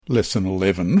Lesson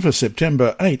 11 for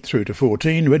September 8 through to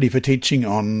 14, ready for teaching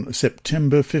on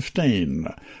September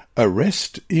 15.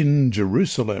 Arrest in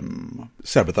Jerusalem.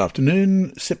 Sabbath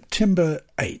afternoon, September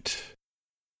 8.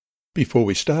 Before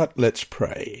we start, let's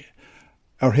pray.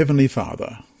 Our Heavenly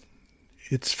Father,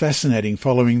 it's fascinating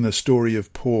following the story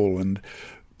of Paul and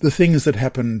the things that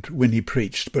happened when he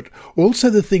preached, but also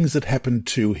the things that happened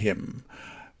to him.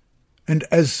 And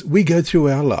as we go through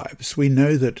our lives, we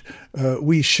know that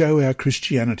we show our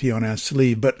Christianity on our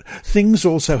sleeve, but things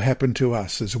also happen to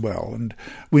us as well. And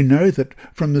we know that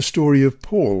from the story of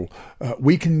Paul,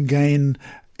 we can gain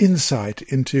insight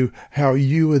into how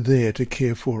you are there to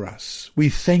care for us. We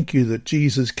thank you that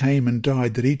Jesus came and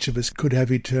died, that each of us could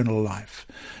have eternal life.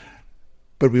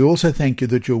 But we also thank you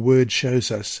that your word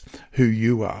shows us who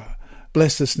you are.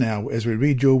 Bless us now as we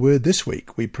read your word this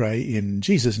week, we pray in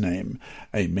Jesus' name.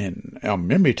 Amen. Our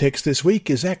memory text this week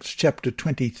is Acts chapter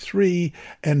 23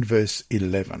 and verse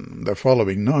 11. The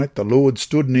following night the Lord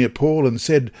stood near Paul and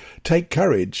said, "Take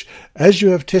courage. As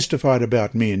you have testified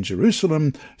about me in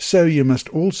Jerusalem, so you must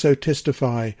also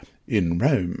testify in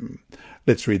Rome."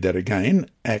 Let's read that again,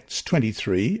 Acts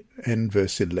 23 and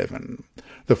verse 11.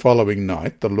 The following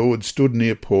night the Lord stood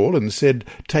near Paul and said,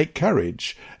 "Take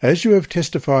courage. As you have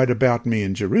testified about me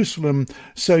in Jerusalem,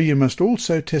 so you must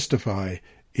also testify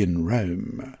in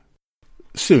Rome."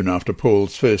 Soon after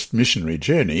Paul's first missionary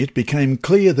journey, it became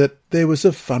clear that there was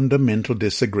a fundamental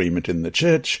disagreement in the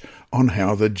church on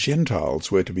how the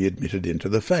Gentiles were to be admitted into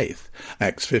the faith.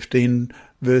 Acts 15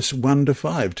 verse 1 to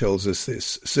 5 tells us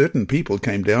this. Certain people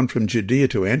came down from Judea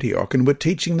to Antioch and were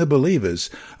teaching the believers,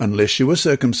 "Unless you are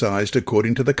circumcised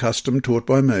according to the custom taught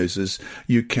by Moses,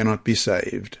 you cannot be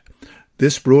saved."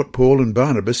 This brought Paul and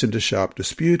Barnabas into sharp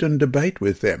dispute and debate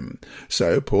with them.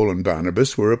 So Paul and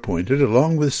Barnabas were appointed,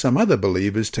 along with some other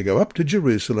believers, to go up to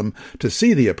Jerusalem to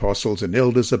see the apostles and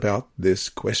elders about this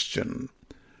question.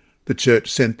 The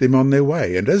church sent them on their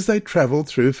way, and as they travelled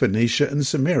through Phoenicia and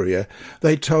Samaria,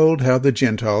 they told how the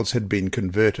Gentiles had been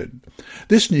converted.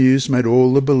 This news made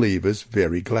all the believers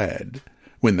very glad.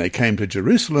 When they came to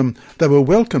Jerusalem, they were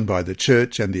welcomed by the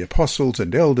church and the apostles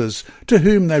and elders, to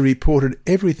whom they reported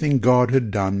everything God had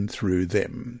done through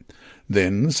them.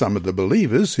 Then some of the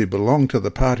believers who belonged to the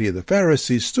party of the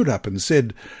Pharisees stood up and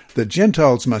said, "The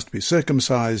Gentiles must be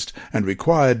circumcised and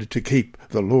required to keep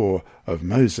the law of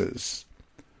Moses."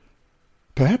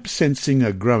 Perhaps sensing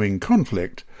a growing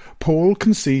conflict, Paul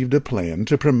conceived a plan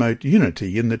to promote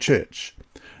unity in the church.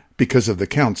 Because of the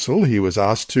council, he was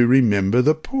asked to remember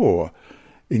the poor.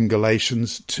 In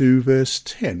Galatians 2 verse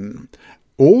 10,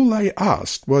 all they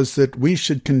asked was that we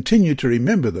should continue to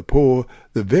remember the poor,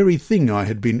 the very thing I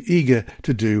had been eager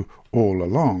to do all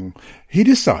along. He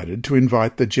decided to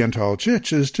invite the Gentile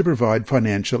churches to provide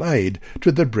financial aid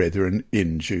to the brethren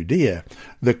in Judea,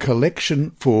 the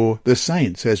collection for the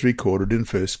saints as recorded in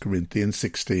 1 Corinthians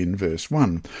 16 verse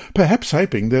 1, perhaps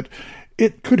hoping that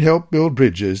it could help build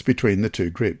bridges between the two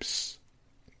groups.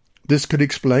 This could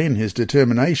explain his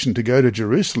determination to go to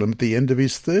Jerusalem at the end of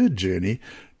his third journey,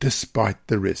 despite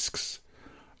the risks.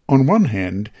 On one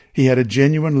hand, he had a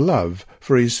genuine love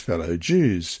for his fellow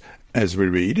Jews, as we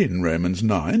read in Romans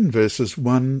 9, verses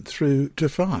 1 through to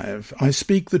 5. "I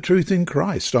speak the truth in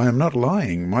Christ. I am not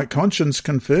lying. My conscience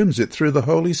confirms it through the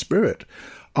Holy Spirit.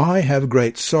 I have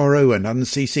great sorrow and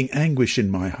unceasing anguish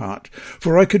in my heart,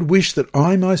 for I could wish that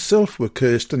I myself were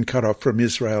cursed and cut off from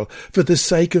Israel for the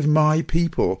sake of my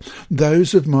people,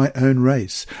 those of my own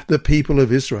race, the people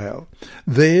of Israel.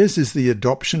 Theirs is the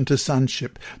adoption to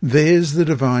sonship, theirs the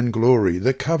divine glory,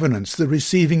 the covenants, the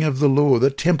receiving of the law, the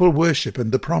temple worship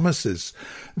and the promises.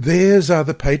 Theirs are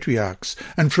the patriarchs,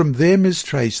 and from them is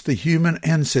traced the human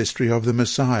ancestry of the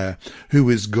Messiah, who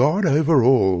is God over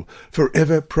all,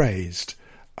 forever praised.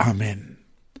 Amen."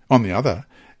 On the other,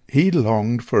 he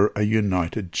longed for a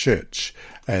united church.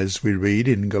 As we read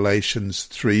in Galatians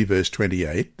 3 verse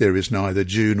 28, "There is neither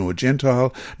Jew nor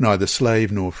Gentile, neither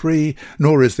slave nor free,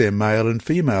 nor is there male and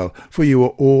female, for you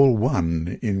are all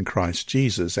one in Christ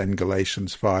Jesus." And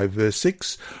Galatians 5 verse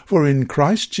 6, "For in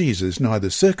Christ Jesus neither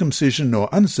circumcision nor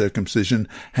uncircumcision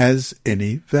has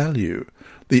any value.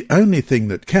 The only thing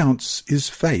that counts is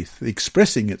faith,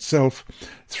 expressing itself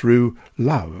through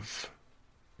love."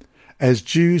 As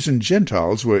Jews and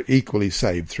Gentiles were equally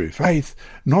saved through faith,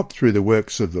 not through the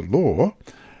works of the law,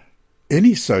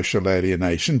 any social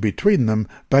alienation between them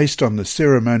based on the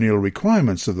ceremonial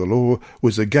requirements of the law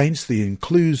was against the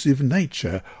inclusive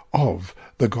nature of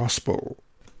the gospel.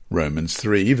 Romans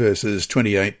 3 verses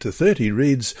 28 to 30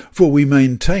 reads, "For we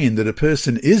maintain that a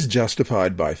person is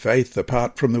justified by faith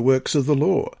apart from the works of the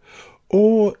law.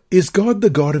 Or is God the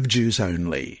God of Jews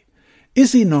only?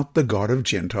 Is he not the God of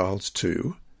Gentiles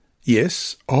too?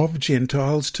 Yes, of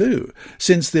Gentiles too,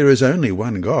 since there is only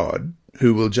one God,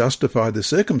 who will justify the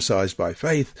circumcised by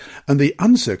faith and the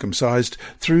uncircumcised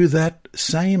through that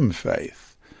same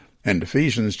faith. And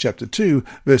Ephesians chapter 2,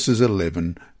 verses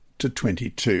 11 to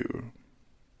 22.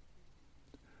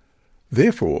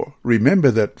 Therefore,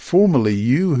 remember that formerly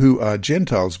you who are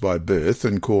Gentiles by birth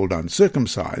and called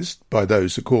uncircumcised, by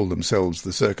those who call themselves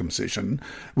the circumcision,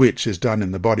 which is done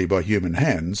in the body by human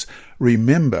hands,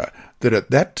 remember that at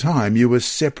that time you were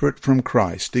separate from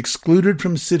Christ, excluded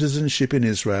from citizenship in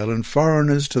Israel and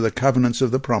foreigners to the covenants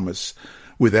of the promise,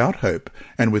 without hope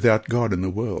and without God in the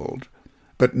world.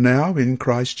 But now in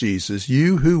Christ Jesus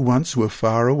you who once were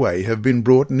far away have been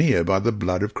brought near by the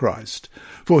blood of Christ.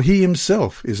 For he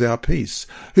himself is our peace,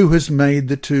 who has made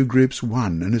the two groups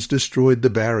one and has destroyed the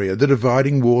barrier, the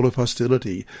dividing wall of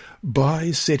hostility,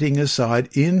 by setting aside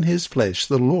in his flesh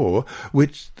the law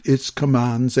with its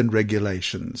commands and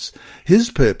regulations.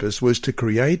 His purpose was to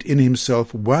create in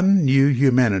himself one new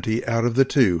humanity out of the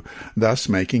two, thus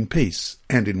making peace,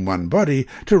 and in one body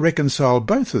to reconcile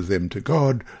both of them to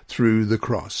God through the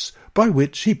cross, by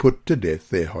which he put to death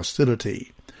their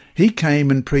hostility. He came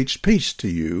and preached peace to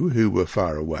you who were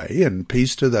far away, and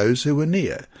peace to those who were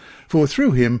near. For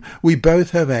through him we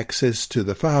both have access to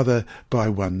the Father by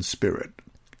one Spirit.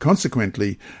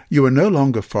 Consequently, you are no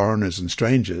longer foreigners and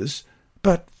strangers,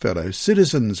 but fellow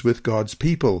citizens with God's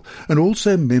people, and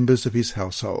also members of his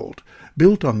household,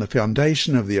 built on the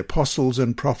foundation of the apostles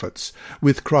and prophets,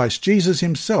 with Christ Jesus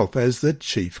himself as the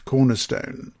chief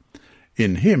cornerstone.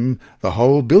 In him the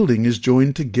whole building is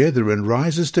joined together and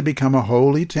rises to become a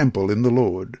holy temple in the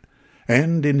Lord.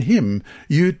 And in him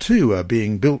you too are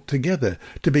being built together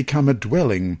to become a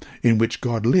dwelling in which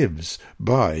God lives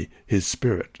by his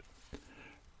Spirit.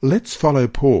 Let's follow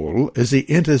Paul as he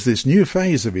enters this new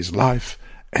phase of his life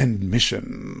and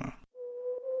mission.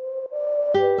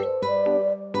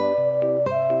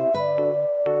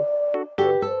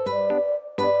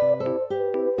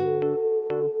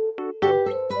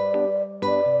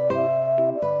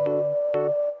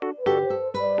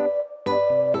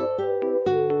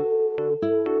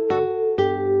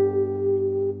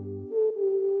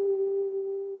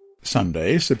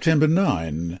 Sunday, September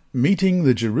 9, Meeting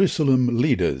the Jerusalem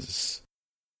Leaders.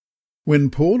 When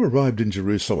Paul arrived in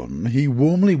Jerusalem, he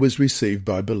warmly was received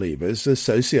by believers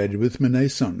associated with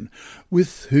Mnason,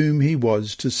 with whom he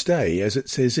was to stay, as it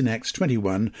says in Acts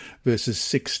 21, verses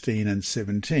 16 and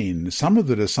 17. Some of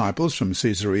the disciples from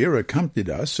Caesarea accompanied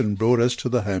us and brought us to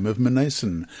the home of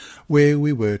Mnason, where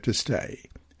we were to stay.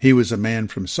 He was a man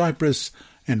from Cyprus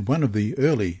and one of the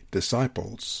early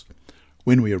disciples.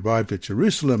 When we arrived at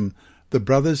Jerusalem, the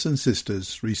brothers and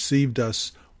sisters received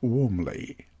us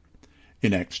warmly.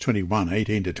 In Acts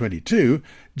 21:18-22,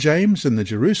 James and the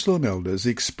Jerusalem elders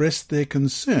expressed their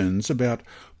concerns about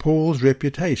Paul's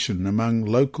reputation among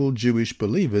local Jewish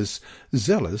believers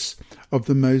zealous of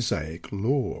the Mosaic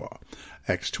law.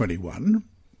 Acts 21,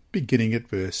 beginning at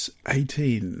verse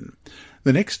 18.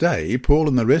 The next day, Paul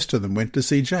and the rest of them went to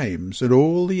see James, and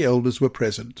all the elders were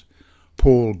present.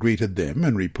 Paul greeted them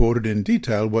and reported in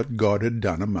detail what God had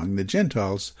done among the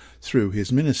Gentiles through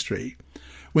his ministry.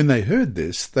 When they heard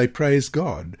this, they praised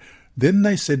God. Then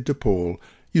they said to Paul,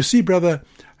 "You see, brother,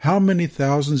 how many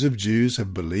thousands of Jews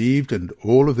have believed, and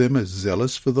all of them are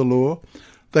zealous for the law?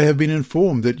 They have been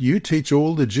informed that you teach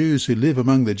all the Jews who live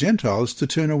among the Gentiles to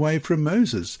turn away from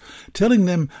Moses, telling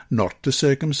them not to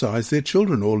circumcise their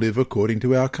children or live according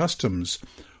to our customs.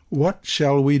 What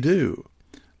shall we do?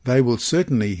 They will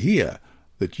certainly hear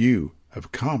that you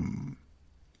have come."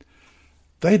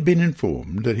 They had been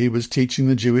informed that he was teaching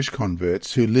the Jewish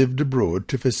converts who lived abroad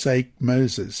to forsake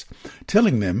Moses,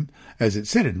 telling them, as it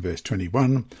said in verse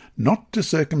 21, not to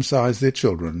circumcise their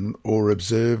children or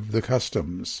observe the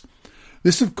customs.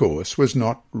 This, of course, was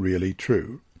not really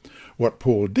true. What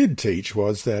Paul did teach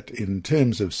was that, in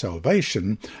terms of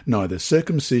salvation, neither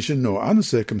circumcision nor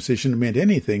uncircumcision meant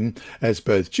anything, as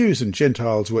both Jews and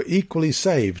Gentiles were equally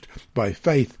saved by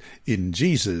faith in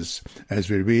Jesus,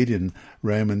 as we read in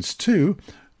Romans 2,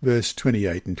 verse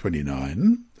 28 and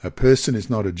 29. A person is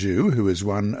not a Jew who is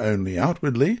one only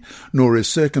outwardly, nor is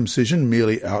circumcision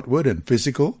merely outward and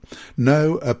physical.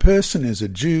 No, a person is a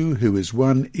Jew who is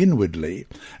one inwardly,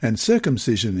 and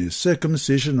circumcision is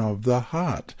circumcision of the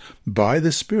heart, by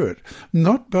the Spirit,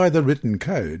 not by the written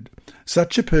code.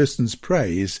 Such a person's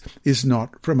praise is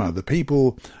not from other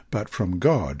people, but from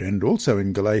God. And also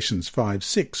in Galatians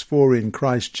 5:6, for in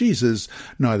Christ Jesus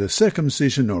neither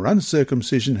circumcision nor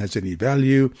uncircumcision has any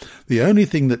value. The only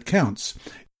thing that counts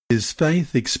is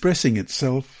faith expressing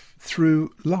itself through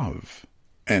love.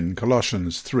 And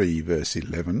Colossians 3, verse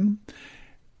 11,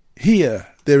 here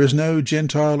there is no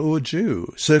Gentile or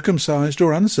Jew, circumcised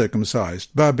or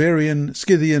uncircumcised, barbarian,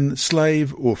 Scythian,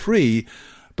 slave or free,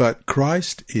 but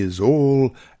Christ is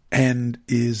all and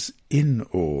is in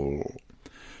all.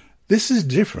 This is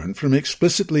different from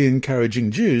explicitly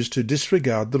encouraging Jews to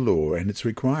disregard the law and its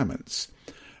requirements.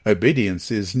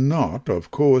 Obedience is not,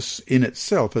 of course, in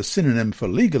itself a synonym for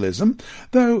legalism,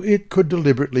 though it could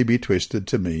deliberately be twisted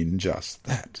to mean just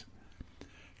that.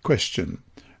 Question.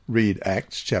 Read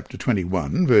Acts chapter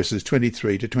 21, verses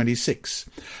 23 to 26.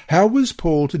 How was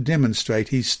Paul to demonstrate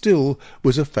he still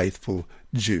was a faithful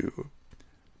Jew?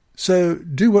 So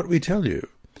do what we tell you.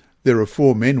 There are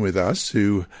 4 men with us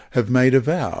who have made a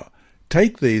vow.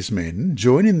 Take these men,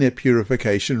 join in their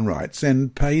purification rites,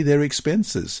 and pay their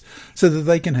expenses, so that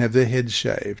they can have their heads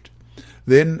shaved.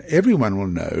 Then everyone will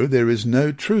know there is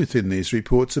no truth in these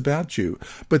reports about you,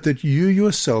 but that you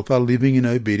yourself are living in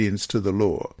obedience to the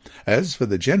law. As for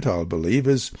the Gentile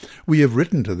believers, we have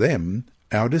written to them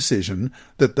our decision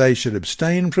that they should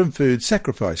abstain from food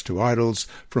sacrificed to idols,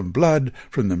 from blood,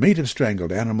 from the meat of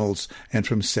strangled animals, and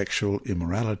from sexual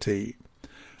immorality.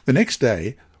 The next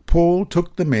day Paul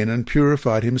took the men and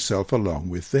purified himself along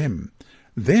with them.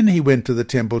 Then he went to the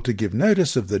temple to give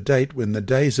notice of the date when the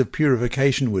days of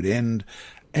purification would end,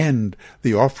 and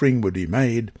the offering would be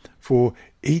made for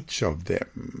each of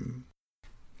them.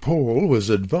 Paul was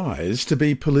advised to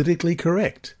be politically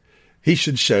correct. He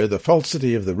should show the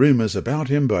falsity of the rumours about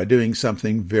him by doing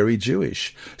something very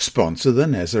Jewish, sponsor the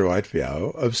Nazirite vow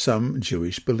of some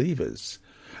Jewish believers.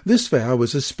 This vow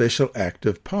was a special act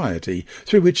of piety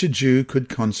through which a Jew could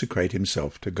consecrate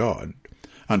himself to God.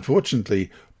 Unfortunately,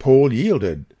 Paul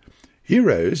yielded.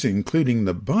 Heroes, including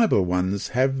the Bible ones,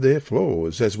 have their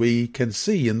flaws, as we can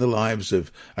see in the lives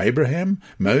of Abraham,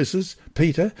 Moses,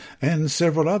 Peter, and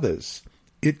several others.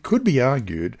 It could be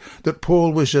argued that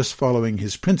Paul was just following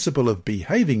his principle of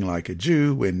behaving like a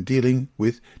Jew when dealing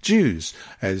with Jews,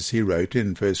 as he wrote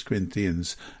in 1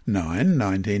 Corinthians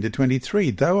 9:19-23,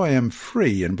 "Though I am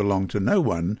free and belong to no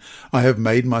one, I have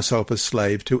made myself a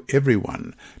slave to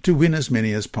everyone, to win as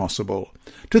many as possible.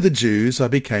 To the Jews I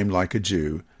became like a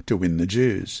Jew, to win the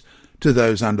Jews. To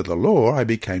those under the law I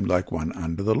became like one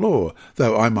under the law,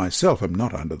 though I myself am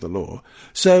not under the law,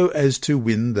 so as to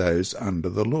win those under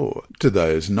the law. To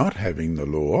those not having the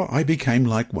law I became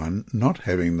like one not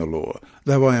having the law,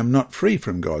 though I am not free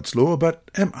from God's law,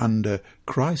 but am under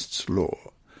Christ's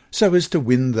law, so as to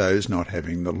win those not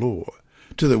having the law.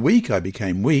 To the weak I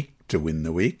became weak, to win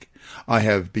the weak. I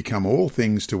have become all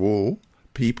things to all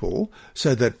people,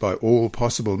 so that by all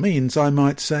possible means I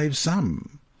might save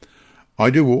some. I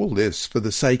do all this for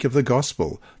the sake of the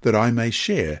gospel, that I may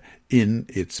share in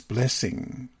its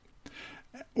blessing."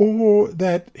 Or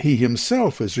that he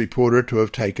himself is reported to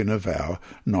have taken a vow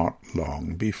not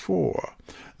long before,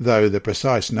 though the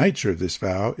precise nature of this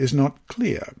vow is not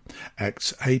clear.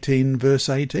 Acts 18, verse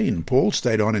 18, Paul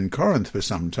stayed on in Corinth for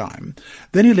some time.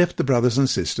 Then he left the brothers and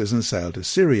sisters and sailed to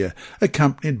Syria,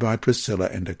 accompanied by Priscilla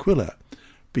and Aquila.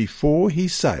 Before he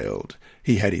sailed,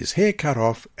 he had his hair cut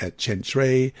off at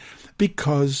Cenchreae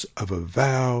because of a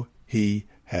vow he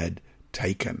had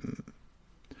taken.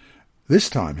 This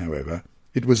time, however,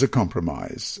 it was a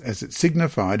compromise, as it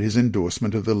signified his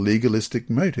endorsement of the legalistic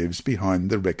motives behind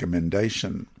the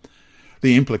recommendation.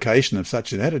 The implication of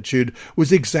such an attitude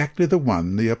was exactly the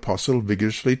one the apostle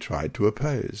vigorously tried to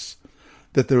oppose,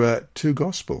 that there are 2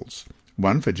 gospels,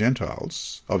 one for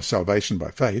Gentiles, of salvation by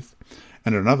faith,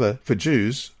 and another for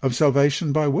Jews, of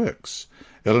salvation by works.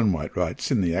 Ellen White writes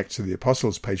in the Acts of the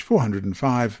Apostles, page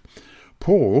 405,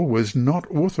 Paul was not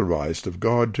authorized of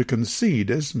God to concede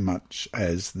as much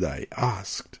as they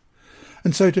asked.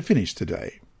 And so to finish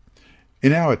today,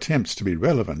 in our attempts to be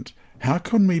relevant, how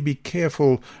can we be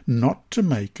careful not to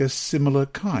make a similar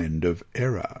kind of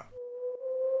error?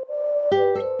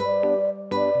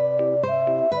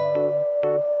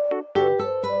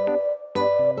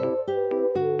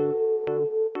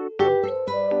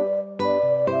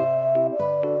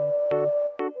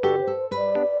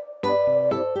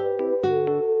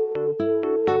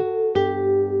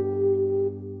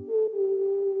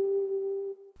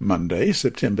 Monday,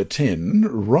 September 10,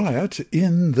 riot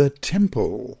in the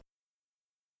temple.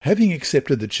 Having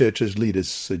accepted the church's leader's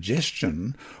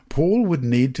suggestion, Paul would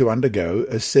need to undergo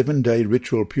a 7-day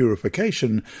ritual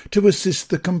purification to assist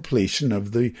the completion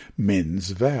of the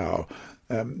men's vow.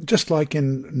 Just like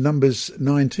in Numbers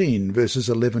 19, verses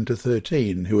 11 to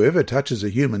 13, whoever touches a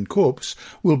human corpse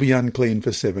will be unclean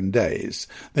for 7 days.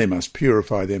 They must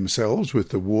purify themselves with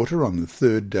the water on the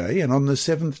 3rd day and on the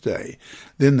 7th day.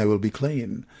 Then they will be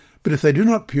clean. But if they do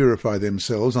not purify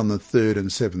themselves on the 3rd and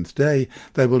 7th day,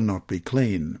 they will not be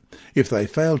clean. If they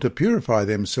fail to purify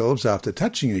themselves after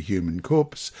touching a human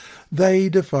corpse, they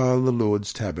defile the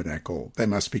Lord's tabernacle. They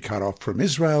must be cut off from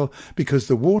Israel, because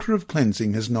the water of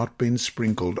cleansing has not been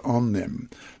sprinkled on them.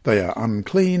 They are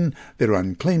unclean, their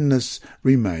uncleanness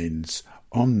remains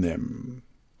on them.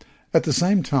 At the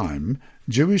same time,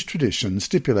 Jewish tradition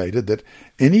stipulated that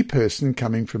any person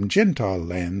coming from Gentile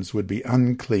lands would be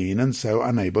unclean and so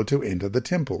unable to enter the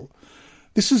temple.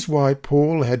 This is why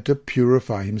Paul had to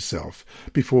purify himself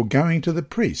before going to the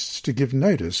priests to give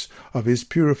notice of his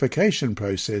purification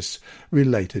process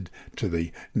related to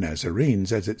the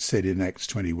Nazarenes, as it said in Acts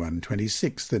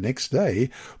 21:26. The next day,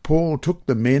 Paul took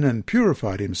the men and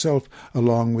purified himself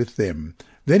along with them.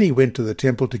 Then he went to the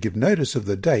temple to give notice of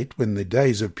the date when the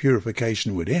days of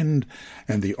purification would end,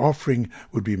 and the offering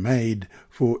would be made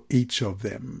for each of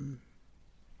them.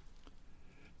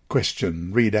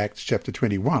 Question. Read Acts chapter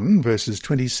 21, verses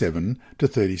 27 to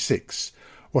 36.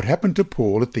 What happened to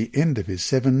Paul at the end of his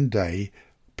 7-day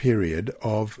period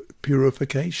of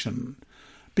purification?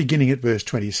 Beginning at verse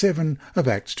 27 of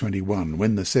Acts 21,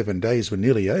 when the 7 days were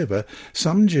nearly over,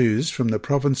 some Jews from the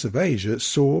province of Asia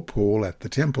saw Paul at the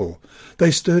temple.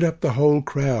 They stirred up the whole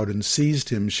crowd and seized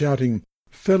him, shouting,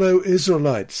 "Fellow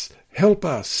Israelites, help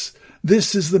us!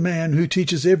 This is the man who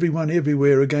teaches everyone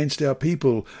everywhere against our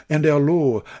people and our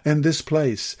law and this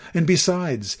place. And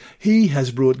besides, he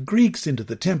has brought Greeks into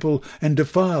the temple and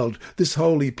defiled this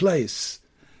holy place."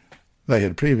 They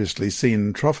had previously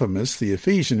seen Trophimus the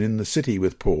Ephesian in the city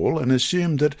with Paul and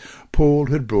assumed that Paul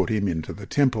had brought him into the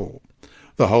temple.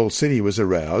 The whole city was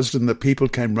aroused, and the people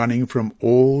came running from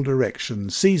all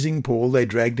directions. Seizing Paul, they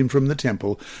dragged him from the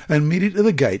temple, and immediately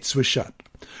the gates were shut.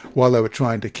 While they were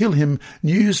trying to kill him,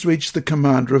 news reached the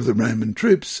commander of the Roman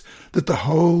troops that the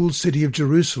whole city of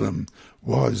Jerusalem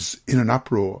was in an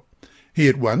uproar. He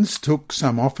at once took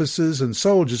some officers and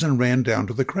soldiers and ran down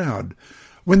to the crowd.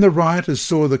 When the rioters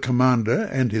saw the commander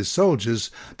and his soldiers,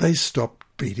 they stopped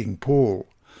beating Paul.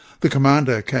 The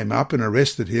commander came up and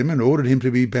arrested him and ordered him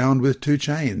to be bound with 2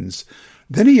 chains.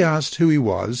 Then he asked who he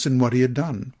was and what he had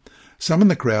done. Some in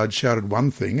the crowd shouted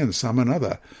one thing and some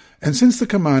another, and since the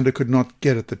commander could not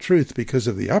get at the truth because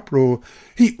of the uproar,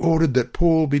 he ordered that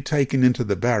Paul be taken into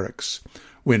the barracks.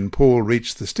 When Paul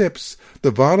reached the steps,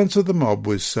 the violence of the mob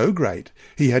was so great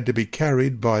he had to be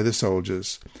carried by the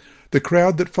soldiers. The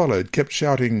crowd that followed kept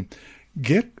shouting,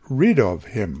 "Get rid of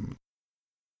him."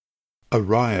 A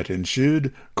riot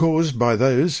ensued, caused by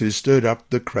those who stirred up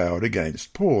the crowd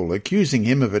against Paul, accusing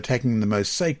him of attacking the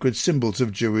most sacred symbols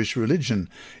of Jewish religion,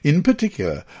 in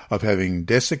particular of having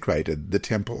desecrated the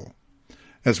temple.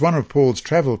 As one of Paul's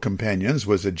travel companions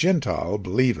was a Gentile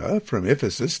believer from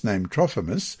Ephesus named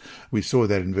Trophimus, we saw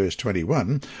that in verse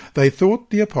 21, they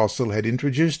thought the apostle had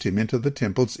introduced him into the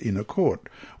temple's inner court,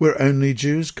 where only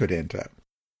Jews could enter.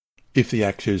 If the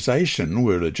accusation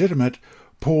were legitimate,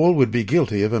 Paul would be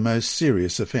guilty of a most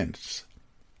serious offence.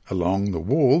 Along the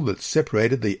wall that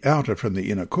separated the outer from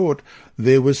the inner court,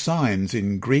 there were signs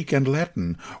in Greek and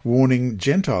Latin warning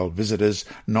Gentile visitors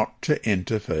not to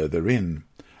enter further in.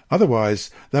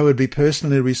 Otherwise, they would be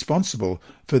personally responsible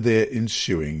for their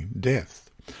ensuing death.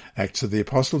 Acts of the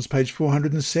Apostles, page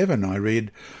 407, I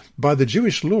read, "By the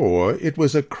Jewish law, it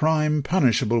was a crime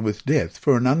punishable with death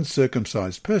for an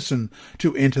uncircumcised person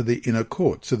to enter the inner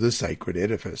courts of the sacred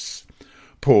edifice."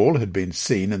 Paul had been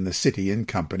seen in the city in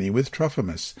company with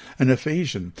Trophimus, an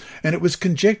Ephesian, and it was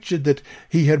conjectured that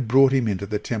he had brought him into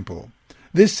the temple.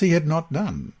 This he had not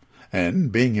done,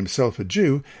 and, being himself a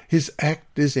Jew, his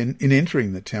act in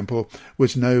entering the temple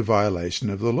was no violation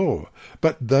of the law.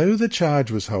 But though the charge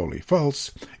was wholly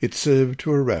false, it served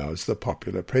to arouse the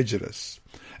popular prejudice.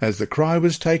 As the cry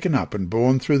was taken up and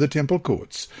borne through the temple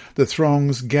courts, the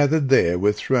throngs gathered there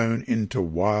were thrown into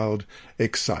wild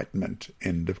excitement.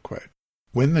 End of quote.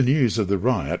 When the news of the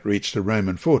riot reached a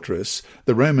Roman fortress,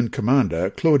 the Roman commander,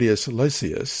 Claudius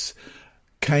Lysias,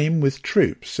 came with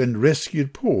troops and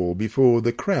rescued Paul before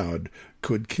the crowd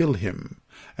could kill him.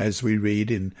 As we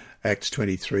read in Acts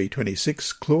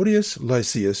 23:26, Claudius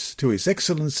Lysias, to His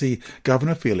Excellency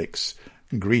Governor Felix,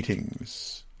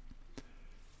 greetings.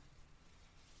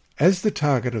 As the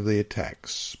target of the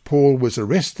attacks, Paul was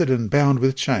arrested and bound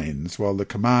with chains while the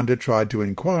commander tried to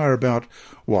inquire about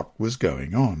what was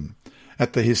going on.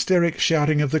 At the hysteric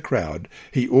shouting of the crowd,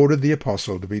 he ordered the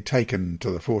apostle to be taken to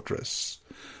the fortress.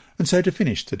 And so to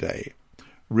finish today,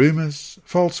 rumours,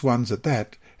 false ones at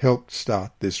that, helped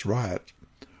start this riot.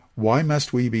 Why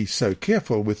must we be so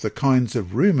careful with the kinds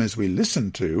of rumours we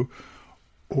listen to,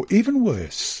 or even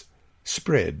worse,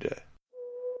 spread?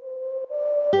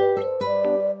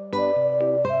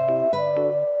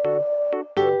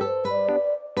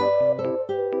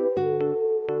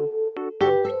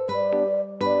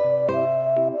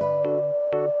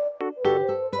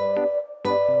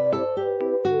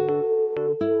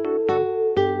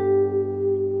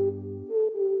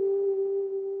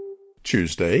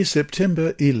 Tuesday,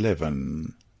 September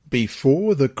 11.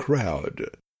 Before the crowd.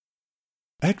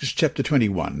 Acts chapter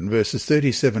 21, verses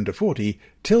 37 to 40,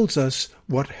 tells us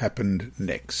what happened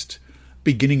next.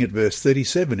 Beginning at verse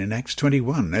 37 in Acts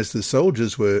 21, as the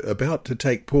soldiers were about to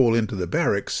take Paul into the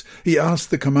barracks, he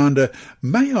asked the commander,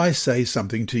 "May I say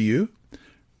something to you?"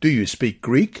 "Do you speak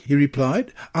Greek?" he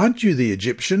replied. "Aren't you the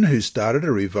Egyptian who started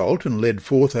a revolt and led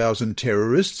 4,000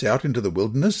 terrorists out into the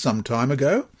wilderness some time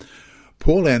ago?"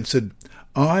 Paul answered,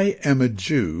 "I am a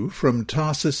Jew from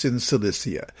Tarsus in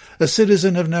Cilicia, a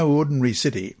citizen of no ordinary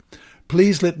city.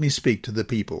 Please let me speak to the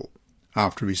people."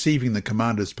 After receiving the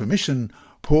commander's permission,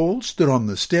 Paul stood on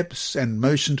the steps and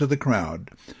motioned to the crowd.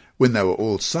 When they were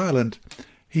all silent,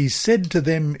 he said to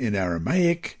them in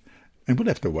Aramaic, and we'll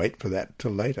have to wait for that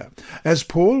till later. As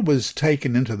Paul was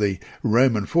taken into the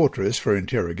Roman fortress for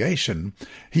interrogation,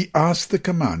 he asked the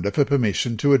commander for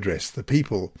permission to address the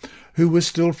people, who were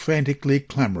still frantically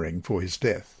clamouring for his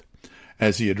death.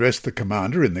 As he addressed the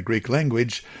commander in the Greek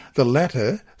language, the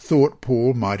latter thought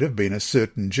Paul might have been a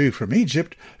certain Jew from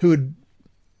Egypt who had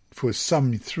for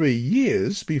some 3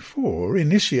 years before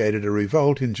initiated a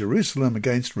revolt in Jerusalem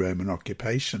against Roman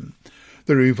occupation.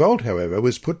 The revolt, however,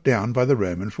 was put down by the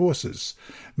Roman forces.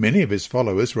 Many of his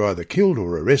followers were either killed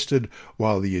or arrested,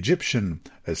 while the Egyptian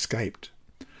escaped.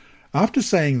 After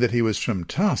saying that he was from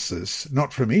Tarsus,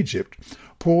 not from Egypt,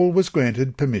 Paul was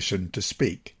granted permission to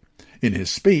speak. In his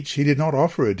speech he did not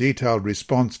offer a detailed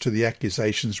response to the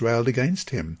accusations railed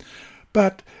against him,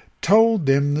 but told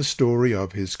them the story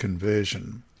of his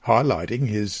conversion, highlighting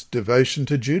his devotion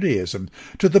to Judaism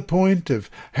to the point of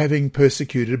having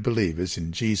persecuted believers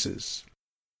in Jesus.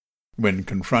 When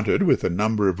confronted with a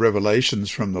number of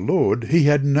revelations from the Lord, he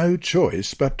had no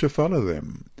choice but to follow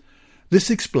them. This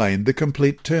explained the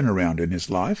complete turnaround in his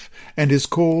life and his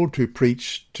call to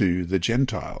preach to the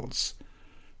Gentiles.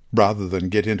 Rather than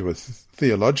get into a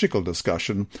theological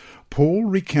discussion, Paul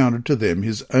recounted to them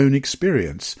his own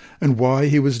experience and why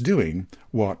he was doing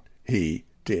what he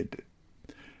did.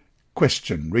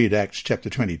 Question. Read Acts chapter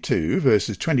 22,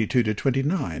 verses 22 to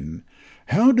 29.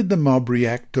 How did the mob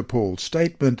react to Paul's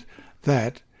statement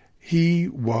that he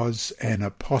was an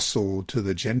apostle to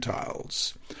the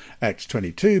Gentiles? Acts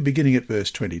 22, beginning at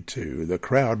verse 22. The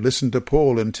crowd listened to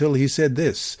Paul until he said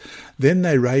this. Then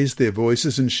they raised their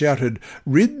voices and shouted,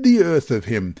 "Rid the earth of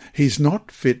him, he's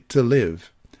not fit to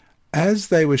live." As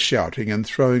they were shouting and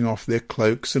throwing off their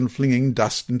cloaks and flinging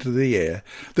dust into the air,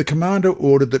 the commander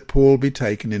ordered that Paul be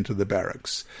taken into the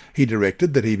barracks. He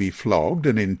directed that he be flogged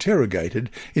and interrogated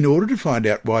in order to find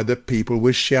out why the people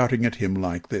were shouting at him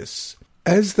like this.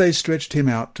 As they stretched him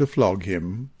out to flog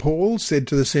him, Paul said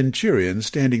to the centurion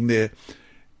standing there,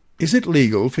 "Is it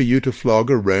legal for you to flog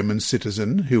a Roman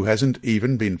citizen who hasn't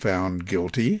even been found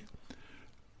guilty?"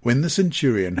 When the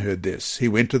centurion heard this, he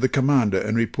went to the commander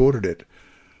and reported it.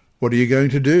 "What are you going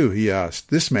to do?" he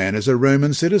asked. "This man is a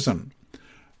Roman citizen."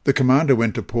 The commander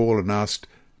went to Paul and asked,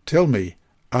 "Tell me,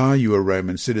 are you a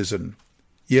Roman citizen?"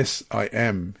 "Yes, I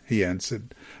am," he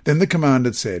answered. Then the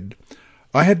commander said,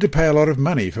 "I had to pay a lot of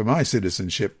money for my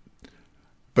citizenship."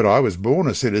 "But I was born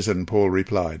a citizen," Paul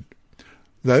replied.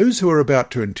 Those who were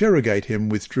about to interrogate him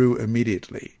withdrew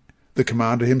immediately. The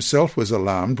commander himself was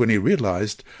alarmed when he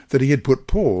realized that he had put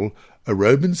Paul, a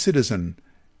Roman citizen,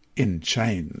 in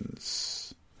chains.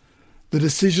 The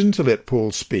decision to let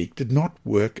Paul speak did not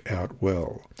work out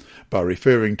well. By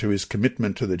referring to his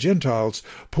commitment to the Gentiles,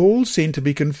 Paul seemed to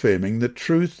be confirming the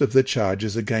truth of the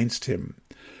charges against him.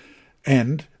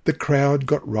 And the crowd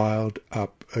got riled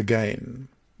up again.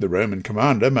 The Roman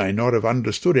commander may not have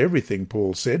understood everything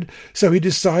Paul said, so he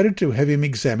decided to have him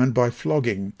examined by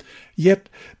flogging. Yet,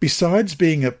 besides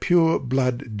being a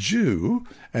pure-blood Jew,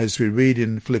 as we read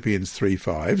in Philippians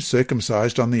 3:5,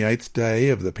 circumcised on the 8th day,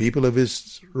 of the people of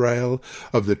Israel,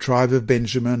 of the tribe of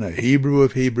Benjamin, a Hebrew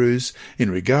of Hebrews,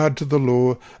 in regard to the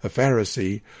law, a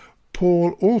Pharisee,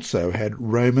 Paul also had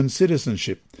Roman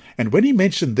citizenship, and when he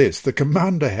mentioned this, the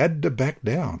commander had to back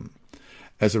down.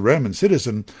 As a Roman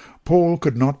citizen, Paul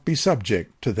could not be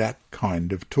subject to that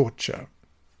kind of torture.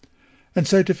 And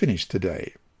so to finish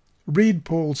today, read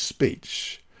Paul's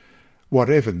speech.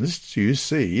 What evidence do you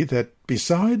see that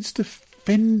besides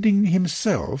defending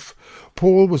himself,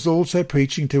 Paul was also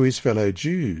preaching to his fellow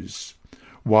Jews?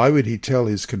 Why would he tell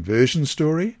his conversion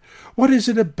story? What is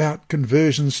it about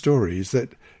conversion stories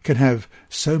that can have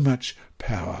so much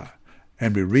power?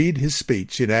 And we read his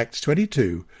speech in Acts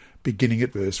 22, beginning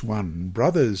at verse 1.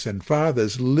 "Brothers and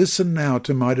fathers, listen now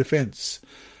to my defence."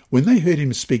 When they heard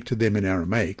him speak to them in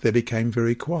Aramaic, they became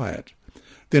very quiet.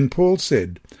 Then Paul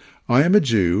said, I am a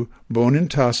Jew, born in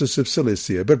Tarsus of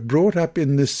Cilicia, but brought up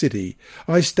in this city.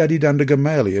 I studied under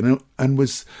Gamaliel and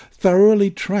was thoroughly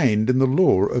trained in the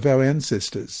law of our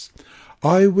ancestors.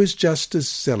 I was just as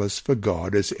zealous for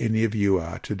God as any of you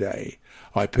are today.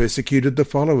 I persecuted the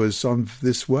followers of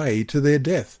this way to their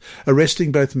death,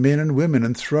 arresting both men and women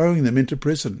and throwing them into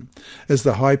prison, as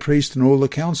the high priest and all the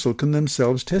council can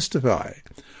themselves testify.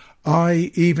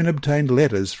 I even obtained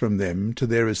letters from them to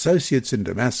their associates in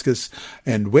Damascus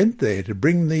and went there to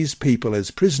bring these people as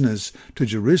prisoners to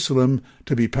Jerusalem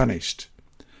to be punished.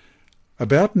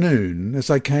 About noon,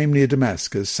 as I came near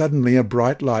Damascus, suddenly a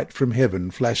bright light from heaven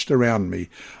flashed around me.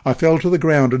 I fell to the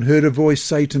ground and heard a voice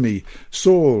say to me,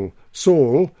 "Saul,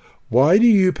 Saul, why do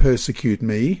you persecute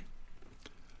me?"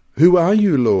 "Who are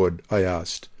you, Lord?" I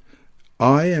asked.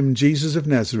 "I am Jesus of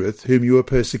Nazareth, whom you are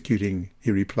persecuting," he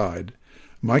replied.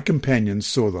 My companions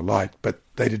saw the light, but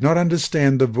they did not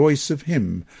understand the voice of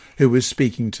him who was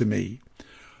speaking to me.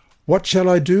 "What shall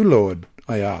I do, Lord?"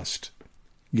 I asked.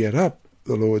 "Get up,"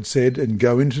 the Lord said, "and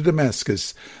go into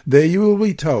Damascus. There you will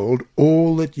be told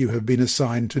all that you have been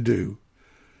assigned to do."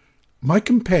 My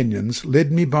companions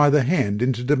led me by the hand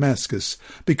into Damascus,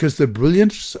 because the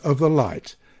brilliance of the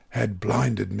light had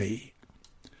blinded me.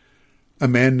 A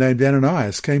man named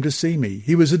Ananias came to see me.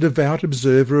 He was a devout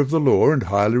observer of the law and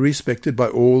highly respected by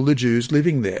all the Jews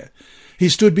living there. He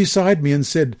stood beside me and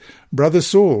said, "Brother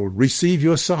Saul, receive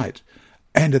your sight."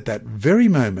 And at that very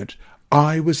moment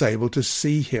I was able to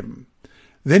see him.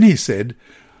 Then he said,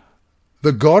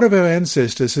 "The God of our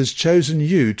ancestors has chosen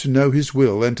you to know his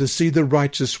will and to see the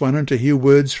righteous one and to hear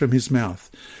words from his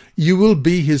mouth. You will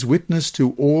be his witness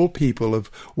to all people of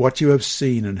what you have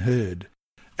seen and heard.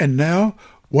 And now,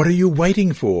 what are you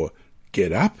waiting for?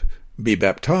 Get up, be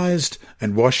baptized,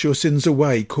 and wash your sins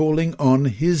away, calling on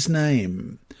his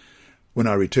name." When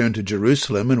I returned to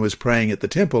Jerusalem and was praying at the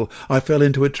temple, I fell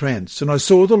into a trance, and I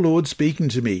saw the Lord speaking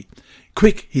to me.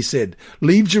 "Quick," he said,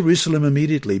 "leave Jerusalem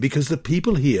immediately, because the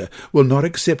people here will not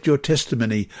accept your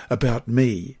testimony about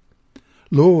me."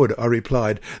 "Lord," I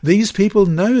replied, "these people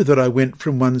know that I went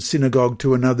from one synagogue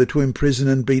to another to imprison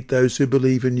and beat those who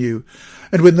believe in you.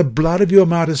 And when the blood of your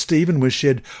martyr Stephen was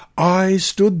shed, I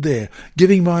stood there,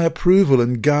 giving my approval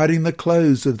and guarding the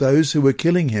clothes of those who were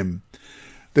killing him."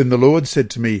 Then the Lord said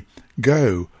to me,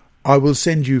 "Go, I will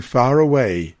send you far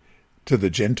away to the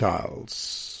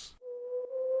Gentiles."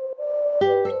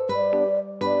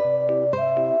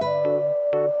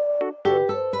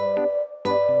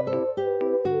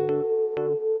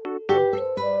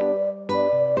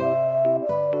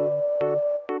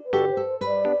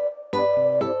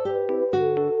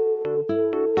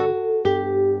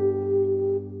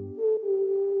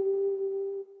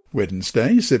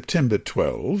 Wednesday, September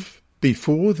 12,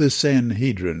 before the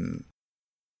Sanhedrin.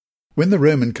 When the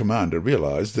Roman commander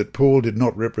realized that Paul did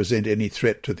not represent any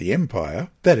threat to the empire,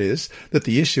 that is, that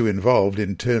the issue involved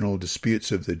internal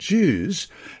disputes of the Jews,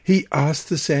 he asked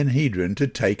the Sanhedrin to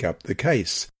take up the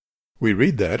case. We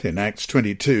read that in Acts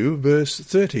 22, verse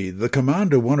 30. The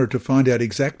commander wanted to find out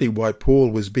exactly why Paul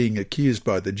was being accused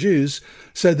by the Jews,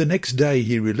 so the next day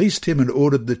he released him and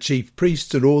ordered the chief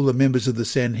priests and all the members of the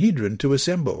Sanhedrin to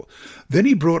assemble. Then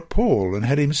he brought Paul and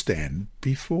had him stand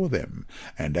before them.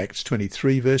 And Acts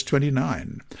 23, verse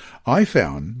 29. I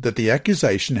found that the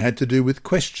accusation had to do with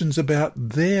questions about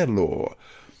their law,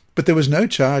 but there was no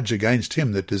charge against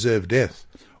him that deserved death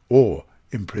or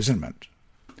imprisonment.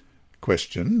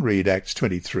 Question. Read Acts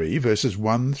 23, verses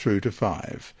 1 through to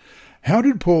 5. How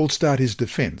did Paul start his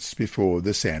defence before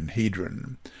the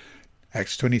Sanhedrin?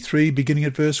 Acts 23, beginning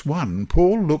at verse 1.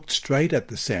 Paul looked straight at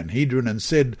the Sanhedrin and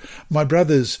said, "My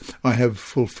brothers, I have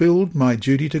fulfilled my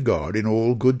duty to God in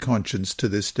all good conscience to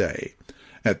this day."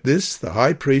 At this, the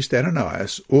high priest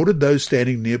Ananias ordered those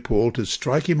standing near Paul to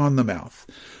strike him on the mouth.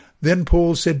 Then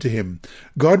Paul said to him,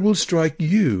 "God will strike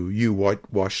you, you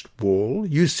whitewashed wall.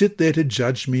 You sit there to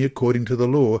judge me according to the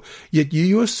law, yet you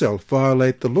yourself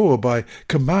violate the law by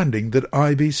commanding that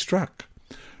I be struck."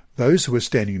 Those who were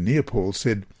standing near Paul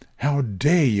said, "How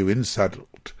dare you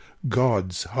insult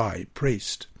God's high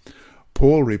priest?"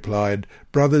 Paul replied,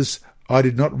 "Brothers, I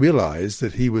did not realize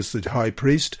that he was the high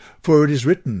priest, for it is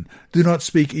written, 'Do not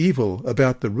speak evil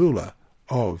about the ruler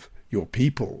of your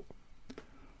people.'"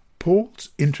 Paul's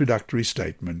introductory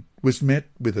statement was met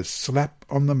with a slap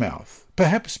on the mouth,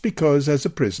 perhaps because, as a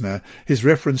prisoner, his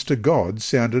reference to God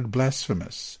sounded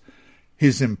blasphemous.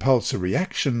 His impulsive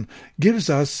reaction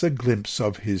gives us a glimpse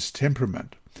of his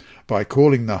temperament. By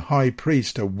calling the high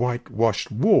priest a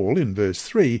whitewashed wall in verse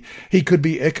 3, he could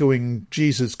be echoing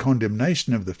Jesus'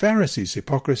 condemnation of the Pharisees'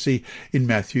 hypocrisy in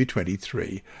Matthew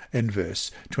 23 and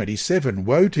verse 27.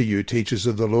 Woe to you, teachers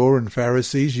of the law and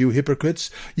Pharisees, you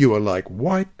hypocrites! You are like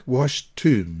whitewashed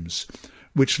tombs,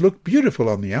 which look beautiful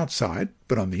on the outside,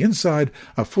 but on the inside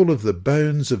are full of the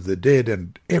bones of the dead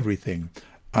and everything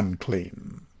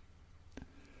unclean.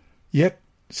 Yet,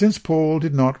 since Paul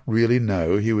did not really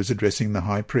know he was addressing the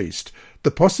high priest,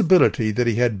 the possibility that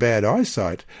he had bad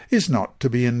eyesight is not to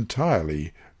be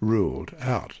entirely ruled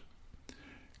out.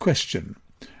 Question.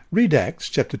 Read Acts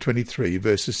chapter 23,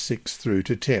 verses 6 through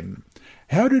to 10.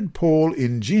 How did Paul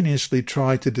ingeniously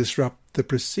try to disrupt the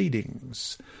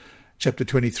proceedings? Chapter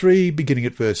 23, beginning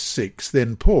at verse 6.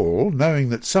 Then Paul, knowing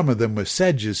that some of them were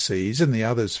Sadducees and the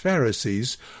others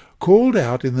Pharisees, called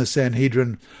out in the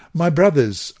Sanhedrin, My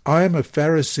brothers, I am a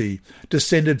Pharisee,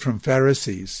 descended from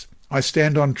Pharisees. I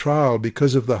stand on trial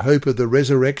because of the hope of the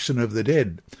resurrection of the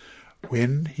dead.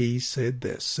 When he said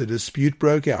this, a dispute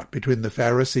broke out between the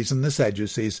Pharisees and the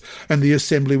Sadducees, and the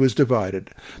assembly was divided.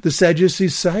 The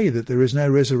Sadducees say that there is no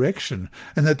resurrection,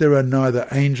 and that there are neither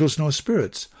angels nor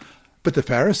spirits. But the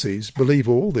Pharisees believe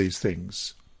all these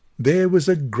things. There was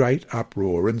a great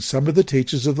uproar, and some of the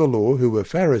teachers of the law, who were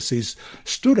Pharisees,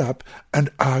 stood up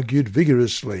and argued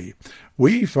vigorously.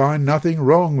 We find nothing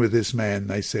wrong with this man,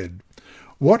 they said.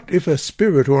 What if a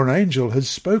spirit or an angel has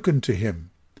spoken to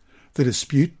him? The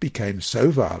dispute became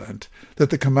so violent that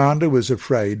the commander was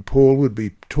afraid Paul would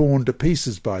be torn to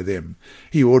pieces by them.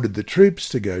 He ordered the troops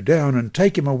to go down and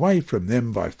take him away from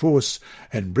them by force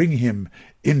and bring him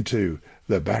into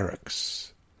the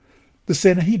barracks. The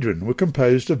Sanhedrin were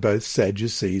composed of both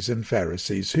Sadducees and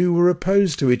Pharisees, who were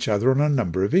opposed to each other on a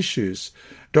number of issues,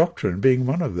 doctrine being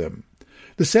one of them.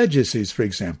 The Sadducees, for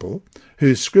example,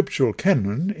 whose scriptural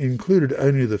canon included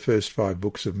only the first 5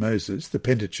 books of Moses, the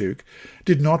Pentateuch,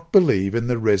 did not believe in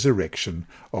the resurrection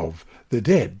of the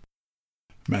dead.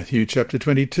 Matthew chapter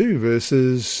 22,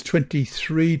 verses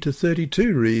 23 to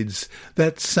 32 reads,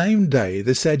 That same day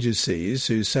the Sadducees,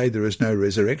 who say there is no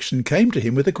resurrection, came to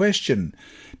him with a question.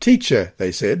 Teacher,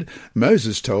 they said,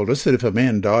 Moses told us that if a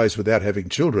man dies without having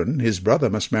children, his brother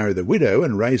must marry the widow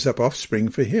and raise up offspring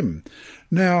for him.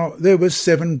 Now there were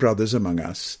 7 brothers among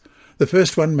us. The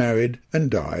first one married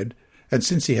and died, and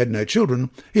since he had no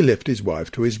children, he left his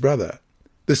wife to his brother.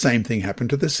 The same thing happened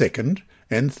to the second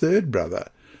and third brother,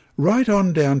 right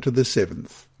on down to the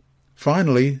 7th.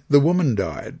 Finally, the woman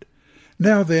died.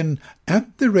 Now then,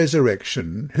 at the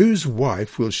resurrection, whose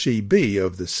wife will she be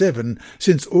of the 7,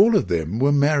 since all of them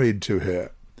were married to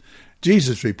her?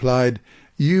 Jesus replied,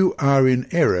 You are in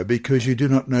error because you do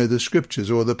not know the Scriptures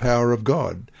or the power of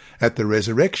God. At the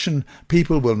resurrection,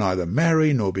 people will neither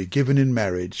marry nor be given in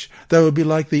marriage. They will be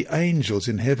like the angels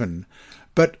in heaven.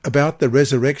 But about the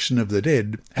resurrection of the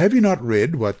dead, have you not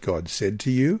read what God said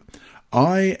to you?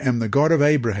 I am the God of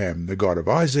Abraham, the God of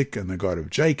Isaac, and the God of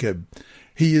Jacob.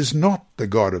 He is not the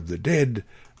God of the dead,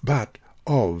 but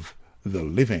of the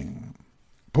living.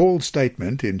 Paul's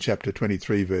statement in chapter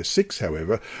 23, verse 6,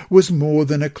 however, was more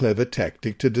than a clever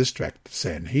tactic to distract the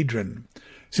Sanhedrin.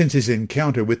 Since his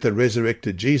encounter with the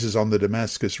resurrected Jesus on the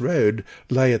Damascus Road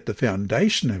lay at the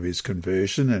foundation of his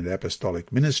conversion and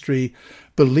apostolic ministry,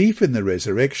 belief in the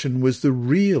resurrection was the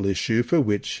real issue for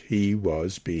which he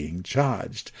was being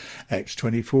charged. Acts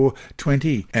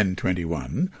 24:20 and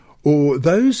 21. Or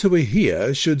those who are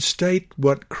here should state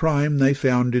what crime they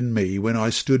found in me when I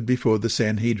stood before the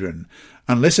Sanhedrin,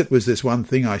 unless it was this one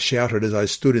thing I shouted as I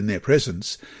stood in their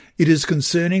presence. It is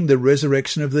concerning the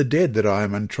resurrection of the dead that I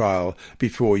am on trial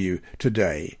before you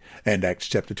today. And Acts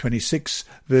chapter 26,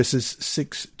 verses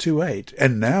 6 to 8.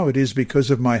 And now it is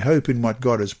because of my hope in what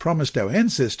God has promised our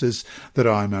ancestors that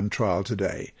I am on trial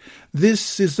today.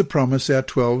 This is the promise our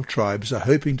 12 tribes are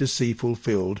hoping to see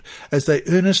fulfilled as they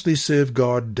earnestly serve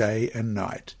God day and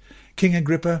night. King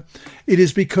Agrippa, it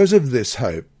is because of this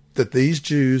hope that these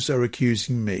Jews are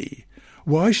accusing me.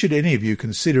 Why should any of you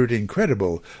consider it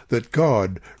incredible that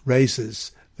God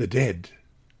raises the dead?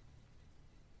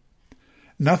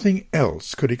 Nothing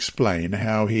else could explain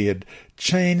how he had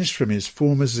changed from his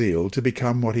former zeal to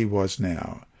become what he was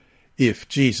now. If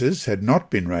Jesus had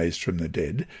not been raised from the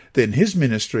dead, then his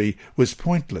ministry was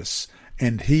pointless,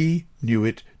 and he knew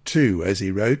it too, as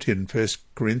he wrote in 1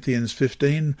 Corinthians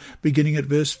 15, beginning at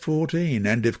verse 14,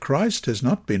 And if Christ has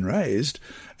not been raised,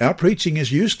 our preaching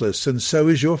is useless, and so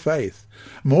is your faith.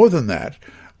 More than that,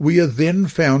 we are then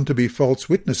found to be false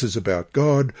witnesses about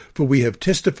God, for we have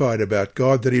testified about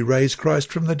God that he raised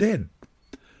Christ from the dead.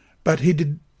 But he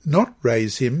did not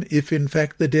raise him if in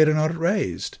fact the dead are not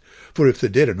raised? For if the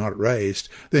dead are not raised,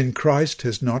 then Christ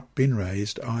has not been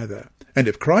raised either. And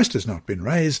if Christ has not been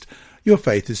raised, your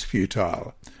faith is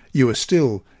futile. You are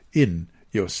still in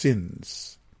your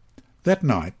sins." That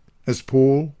night, as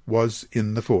Paul was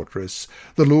in the fortress,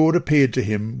 the Lord appeared to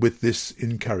him with this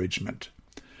encouragement: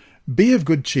 "Be of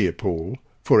good cheer, Paul,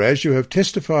 for as you have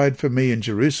testified for me in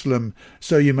Jerusalem,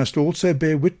 so you must also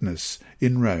bear witness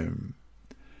in Rome."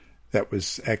 That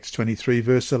was Acts 23,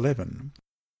 verse 11.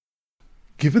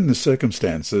 Given the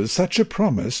circumstances, such a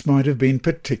promise might have been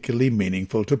particularly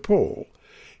meaningful to Paul.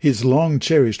 His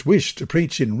long-cherished wish to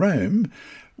preach in Rome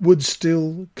would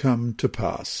still come to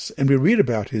pass. And we read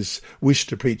about his wish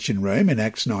to preach in Rome in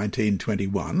Acts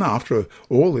 19:21. After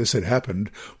all this had happened,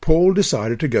 Paul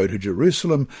decided to go to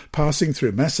Jerusalem, passing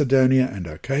through Macedonia and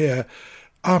Achaia.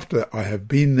 "After I have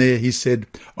been there," he said,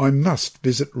 "I must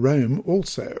visit Rome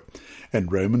also." And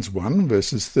Romans 1,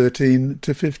 verses 13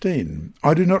 to 15.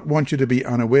 "I do not want you to be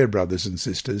unaware, brothers and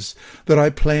sisters, that I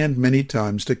planned many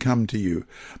times to come to you,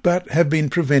 but have been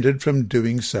prevented from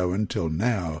doing so until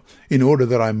now, in order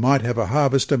that I might have a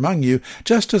harvest among you,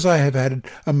 just as I have had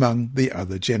among the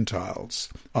other Gentiles.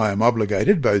 I am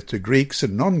obligated both to Greeks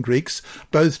and non-Greeks,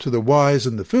 both to the wise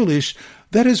and the foolish.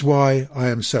 That is why I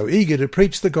am so eager to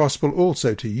preach the gospel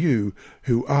also to you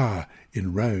who are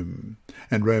in Rome."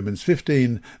 And Romans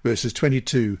 15, verses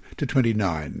 22 to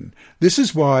 29. "This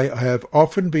is why I have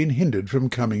often been hindered from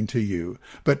coming to you.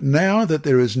 But now that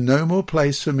there is no more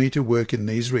place for me to work in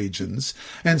these regions,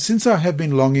 and since I have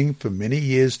been longing for many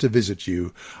years to visit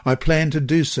you, I plan to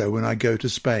do so when I go to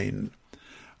Spain.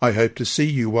 I hope to see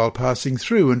you while passing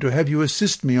through and to have you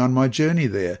assist me on my journey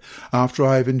there, after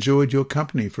I have enjoyed your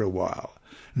company for a while.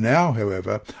 Now,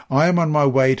 however, I am on my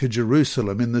way to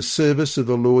Jerusalem in the service of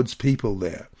the Lord's people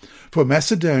there. For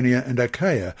Macedonia and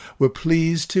Achaia were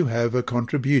pleased to have a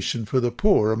contribution for the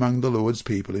poor among the Lord's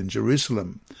people in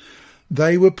Jerusalem.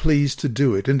 They were pleased to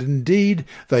do it, and indeed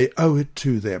they owe it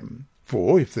to them.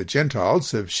 For if the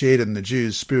Gentiles have shared in the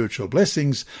Jews' spiritual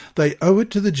blessings, they owe it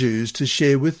to the Jews to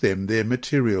share with them their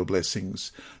material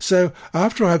blessings. So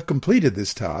after I have completed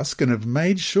this task and have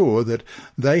made sure that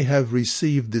they have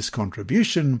received this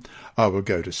contribution, I will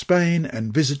go to Spain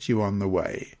and visit you on the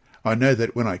way. I know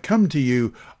that when I come to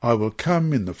you, I will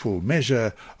come in the full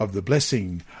measure of the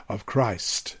blessing of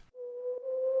Christ."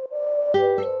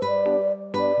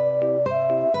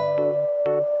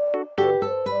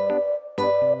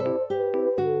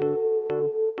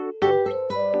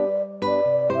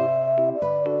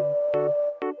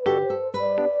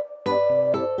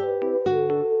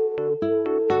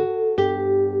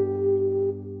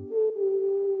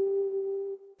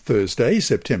 Thursday,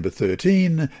 September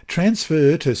 13,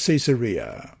 transfer to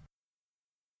Caesarea.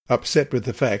 Upset with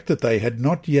the fact that they had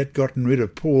not yet gotten rid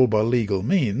of Paul by legal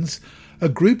means, a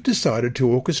group decided to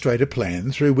orchestrate a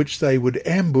plan through which they would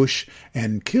ambush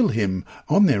and kill him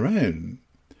on their own.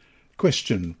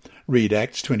 Question. Read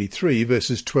Acts 23,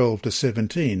 verses 12 to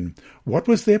 17. What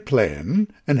was their plan,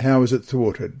 and how was it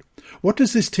thwarted? What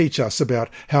does this teach us about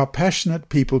how passionate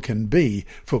people can be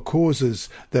for causes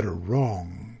that are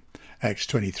wrong? Acts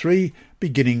 23,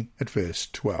 beginning at verse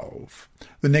 12.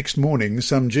 The next morning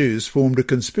some Jews formed a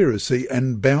conspiracy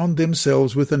and bound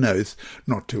themselves with an oath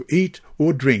not to eat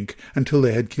or drink until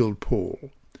they had killed Paul.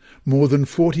 More than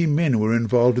 40 men were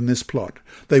involved in this plot.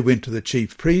 They went to the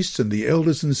chief priests and the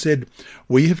elders and said,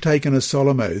 "We have taken a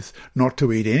solemn oath not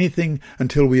to eat anything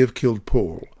until we have killed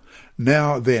Paul.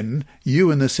 Now then, you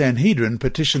and the Sanhedrin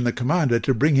petition the commander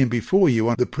to bring him before you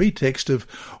on the pretext of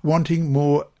wanting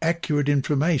more accurate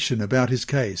information about his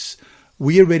case.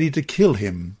 We are ready to kill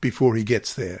him before he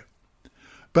gets there."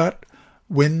 But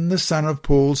when the son of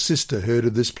Paul's sister heard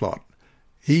of this plot,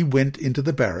 he went into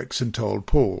the barracks and told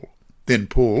Paul. Then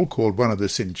Paul called one of the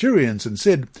centurions and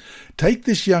said, "Take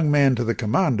this young man to the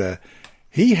commander.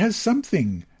 He has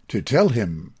something to tell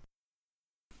him."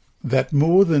 That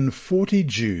more than 40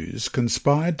 Jews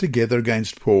conspired together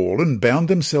against Paul and bound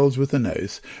themselves with an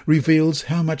oath reveals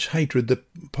how much hatred the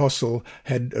apostle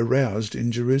had aroused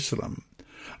in Jerusalem.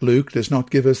 Luke does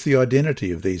not give us the identity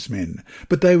of these men,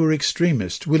 but they were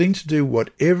extremists, willing to do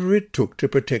whatever it took to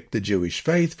protect the Jewish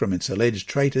faith from its alleged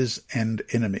traitors and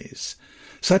enemies.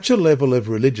 Such a level of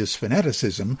religious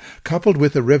fanaticism, coupled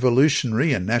with a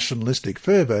revolutionary and nationalistic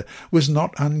fervour, was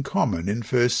not uncommon in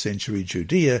first-century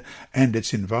Judea and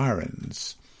its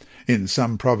environs. In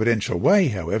some providential way,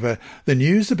 however, the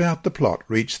news about the plot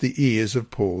reached the ears of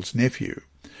Paul's nephew.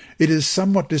 It is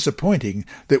somewhat disappointing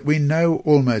that we know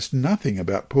almost nothing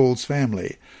about Paul's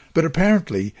family, but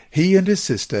apparently he and his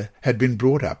sister had been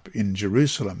brought up in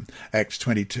Jerusalem. Acts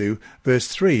 22, verse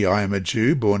 3, I am a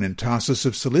Jew, born in Tarsus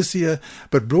of Cilicia,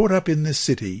 but brought up in this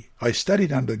city. I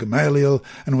studied under Gamaliel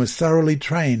and was thoroughly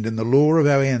trained in the law of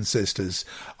our ancestors.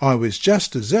 I was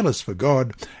just as zealous for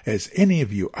God as any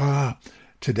of you are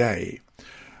today.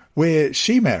 Where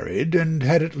she married and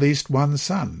had at least one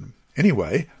son.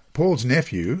 Anyway, Paul's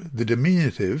nephew, the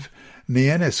diminutive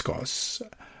Neaniskos,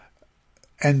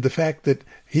 and the fact that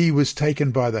he was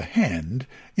taken by the hand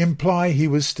imply he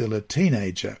was still a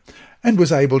teenager and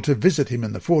was able to visit him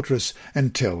in the fortress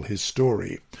and tell his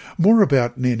story. More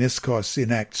about Neaniskos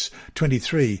in Acts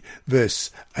 23, verse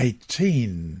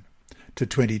 18 to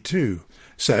 22.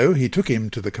 So he took him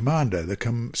to the commander.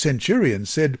 The centurion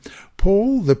said,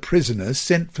 Paul, the prisoner,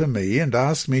 sent for me and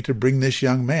asked me to bring this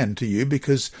young man to you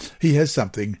because he has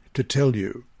something to tell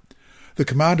you. The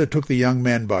commander took the young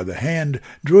man by the hand,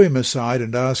 drew him aside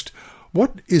and asked,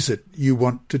 What is it you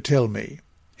want to tell me?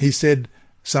 He said,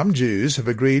 Some Jews have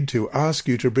agreed to ask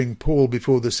you to bring Paul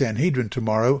before the Sanhedrin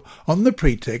tomorrow on the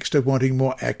pretext of wanting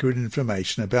more accurate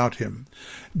information about him.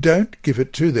 Don't give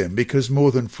it to them, because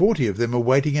more than 40 of them are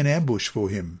waiting in ambush for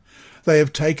him. They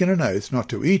have taken an oath not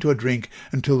to eat or drink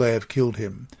until they have killed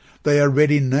him. They are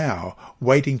ready now,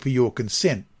 waiting for your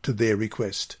consent to their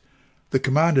request. The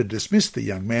commander dismissed the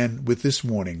young man with this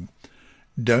warning,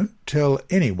 Don't tell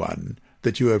anyone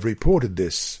that you have reported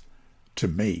this to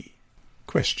me.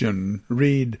 Question.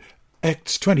 Read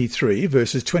Acts 23,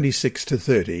 verses 26 to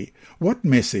 30. What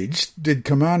message did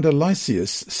Commander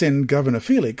Lysias send Governor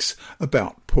Felix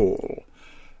about Paul?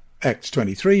 Acts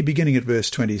 23, beginning at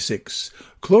verse 26.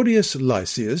 Claudius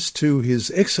Lysias to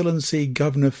His Excellency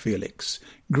Governor Felix.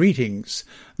 Greetings.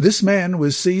 This man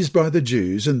was seized by the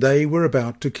Jews, and they were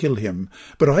about to kill him.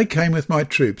 But I came with my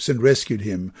troops and rescued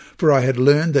him, for I had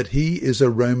learned that he is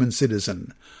a Roman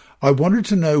citizen. I wanted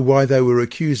to know why they were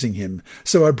accusing him,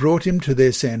 so I brought him to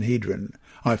their Sanhedrin.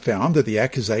 I found that the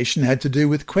accusation had to do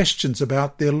with questions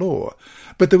about their law,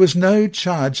 but there was no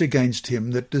charge against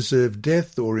him that deserved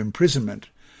death or imprisonment.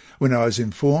 When I was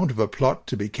informed of a plot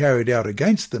to be carried out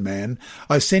against the man,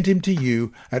 I sent him to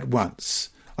you at once.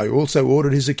 I also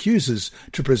ordered his accusers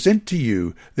to present to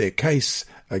you their case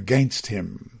against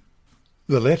him.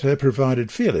 The letter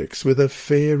provided Felix with a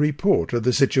fair report of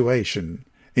the situation.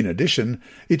 In addition,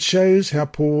 it shows how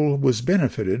Paul was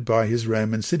benefited by his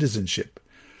Roman citizenship.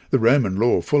 The Roman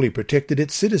law fully protected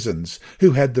its citizens,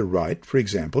 who had the right, for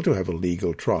example, to have a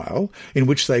legal trial in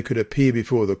which they could appear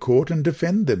before the court and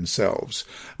defend themselves.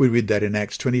 We read that in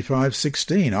Acts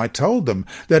 25:16. I told them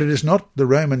that it is not the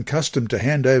Roman custom to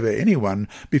hand over anyone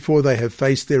before they have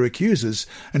faced their accusers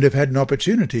and have had an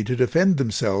opportunity to defend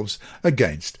themselves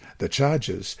against the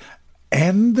charges,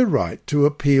 and the right to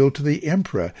appeal to the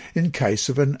emperor in case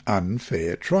of an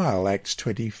unfair trial. Acts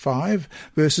 25,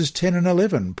 verses 10 and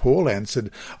 11. Paul answered,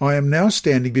 I am now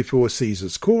standing before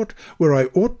Caesar's court, where I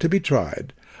ought to be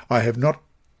tried. I have not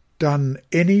done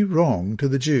any wrong to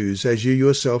the Jews, as you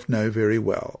yourself know very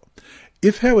well.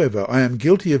 If, however, I am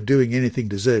guilty of doing anything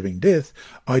deserving death,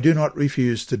 I do not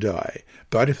refuse to die.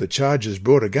 But if the charges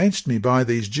brought against me by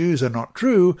these Jews are not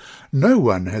true, no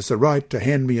one has the right to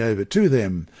hand me over to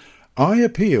them. I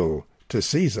appeal to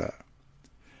Caesar.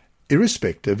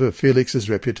 Irrespective of Felix's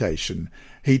reputation,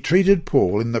 he treated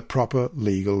Paul in the proper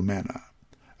legal manner.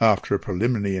 After a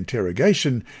preliminary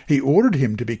interrogation, he ordered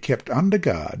him to be kept under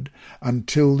guard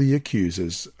until the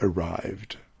accusers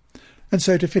arrived. And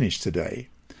so to finish today,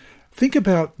 think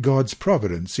about God's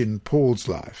providence in Paul's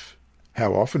life.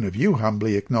 How often have you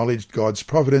humbly acknowledged God's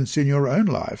providence in your own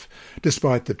life,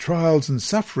 despite the trials and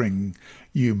suffering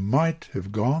you might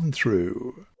have gone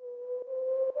through?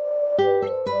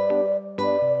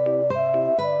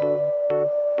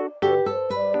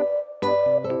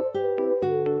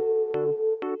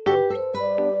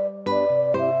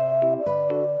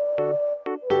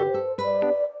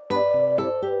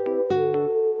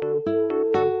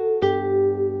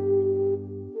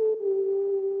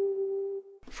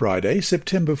 Friday,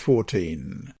 September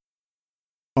 14.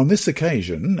 On this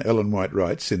occasion, Ellen White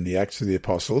writes in the Acts of the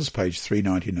Apostles, page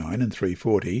 399 and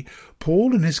 340,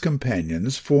 Paul and his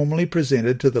companions formally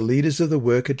presented to the leaders of the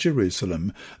work at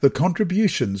Jerusalem the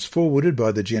contributions forwarded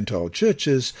by the Gentile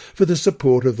churches for the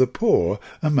support of the poor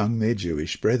among their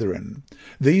Jewish brethren.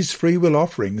 These freewill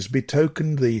offerings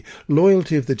betokened the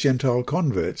loyalty of the Gentile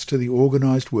converts to the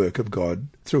organized work of God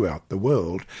throughout the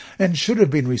world, and should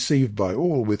have been received by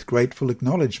all with grateful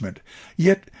acknowledgment.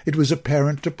 Yet it was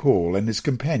apparent to Paul and his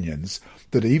companions companions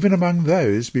that even among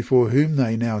those before whom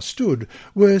they now stood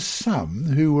were some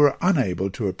who were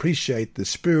unable to appreciate the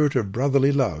spirit of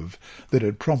brotherly love that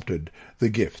had prompted the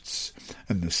gifts.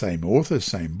 And the same author,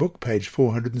 same book, page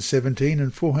 417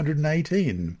 and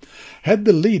 418. Had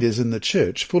the leaders in the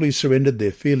church fully surrendered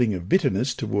their feeling of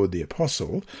bitterness toward the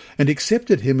apostle and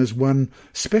accepted him as one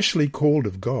specially called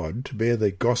of God to bear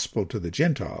the gospel to the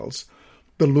Gentiles,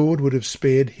 the Lord would have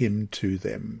spared him to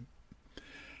them.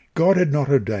 God had not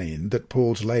ordained that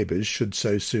Paul's labours should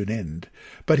so soon end,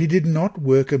 but he did not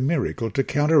work a miracle to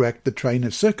counteract the train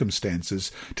of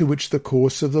circumstances to which the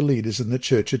course of the leaders in the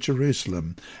church at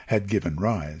Jerusalem had given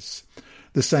rise.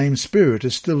 The same Spirit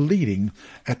is still leading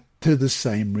to the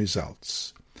same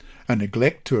results. A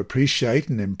neglect to appreciate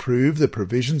and improve the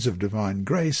provisions of divine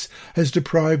grace has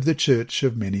deprived the church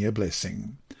of many a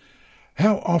blessing.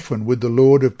 How often would the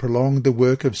Lord have prolonged the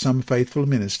work of some faithful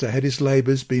minister had his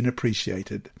labours been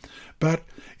appreciated? But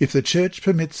if the church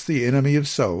permits the enemy of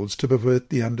souls to pervert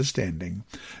the understanding,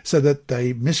 so that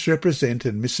they misrepresent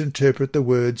and misinterpret the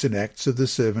words and acts of the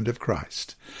servant of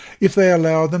Christ, if they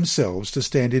allow themselves to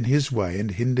stand in his way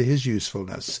and hinder his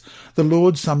usefulness, the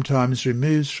Lord sometimes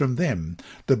removes from them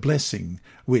the blessing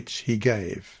which he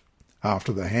gave.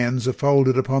 After the hands are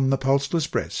folded upon the pulseless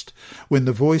breast, when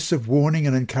the voice of warning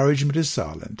and encouragement is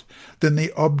silent, then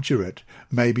the obdurate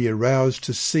may be aroused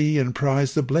to see and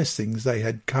prize the blessings they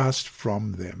had cast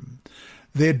from them.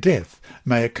 Their death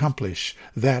may accomplish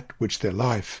that which their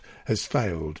life has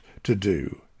failed to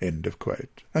do. End of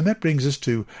quote. And that brings us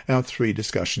to our 3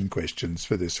 discussion questions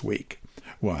for this week.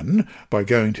 1. By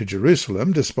going to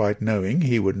Jerusalem, despite knowing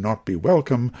he would not be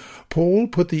welcome, Paul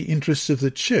put the interests of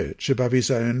the church above his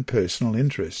own personal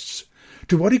interests.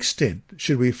 To what extent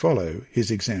should we follow his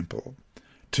example?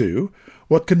 2.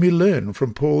 What can we learn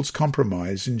from Paul's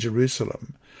compromise in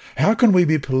Jerusalem? How can we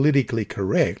be politically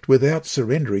correct without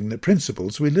surrendering the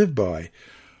principles we live by?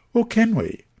 Or can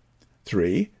we?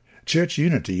 3. Church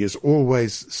unity is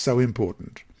always so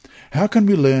important. How can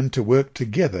we learn to work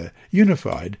together,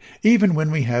 unified, even when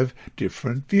we have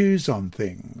different views on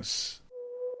things?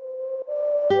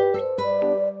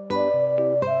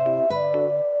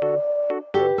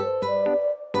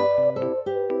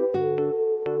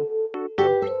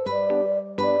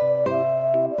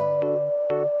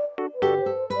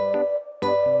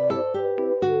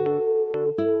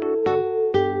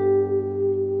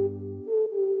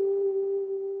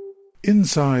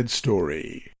 Inside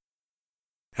Story.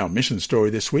 Our mission story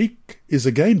this week is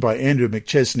again by Andrew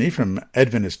McChesney from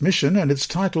Adventist Mission, and it's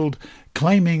titled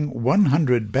Claiming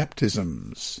 100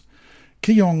 Baptisms.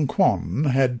 Kyung Kwon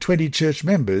had 20 church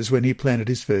members when he planted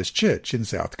his first church in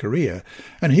South Korea,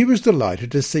 and he was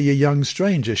delighted to see a young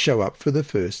stranger show up for the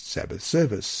first Sabbath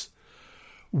service.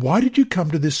 "Why did you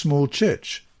come to this small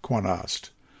church?" Kwon asked.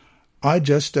 "I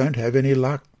just don't have any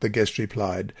luck," the guest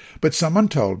replied, "but someone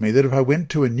told me that if I went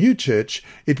to a new church,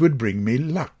 it would bring me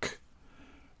luck."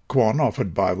 Kwon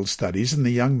offered Bible studies and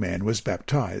the young man was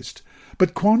baptized.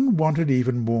 But Kwon wanted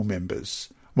even more members.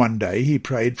 One day he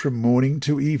prayed from morning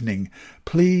to evening,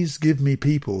 "Please give me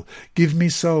people, give me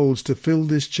souls to fill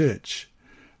this church."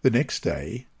 The next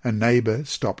day a neighbour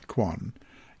stopped Kwon.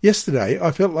 "Yesterday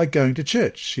I felt like going to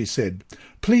church," she said.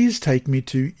 "Please take me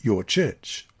to your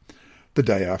church." The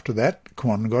day after that,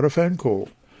 Kwon got a phone call.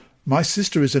 "My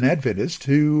sister is an Adventist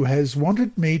who has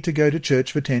wanted me to go to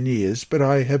church for 10 years, but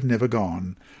I have never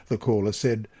gone," the caller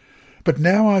said. "But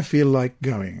now I feel like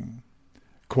going."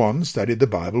 Kwon studied the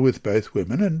Bible with both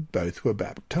women, and both were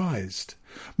baptized.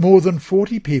 More than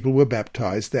 40 people were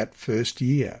baptized that first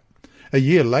year. A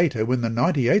year later, when the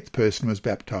 98th person was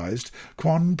baptized,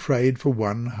 Kwon prayed for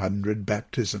 100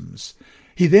 baptisms.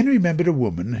 He then remembered a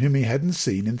woman whom he hadn't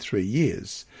seen in 3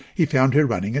 years. He found her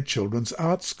running a children's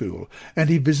art school, and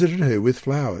he visited her with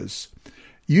flowers.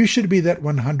 "You should be that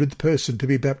 100th person to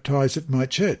be baptized at my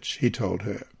church," he told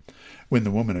her. When the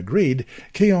woman agreed,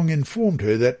 Keong informed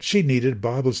her that she needed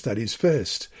Bible studies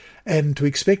first, and to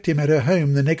expect him at her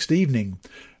home the next evening.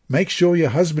 "Make sure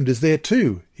your husband is there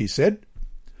too," he said.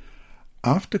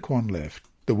 After Kwon left,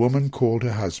 the woman called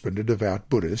her husband a devout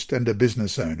Buddhist and a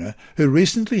business owner who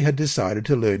recently had decided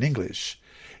to learn English.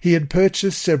 He had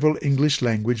purchased several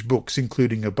English-language books,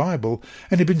 including a Bible,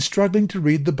 and had been struggling to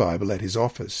read the Bible at his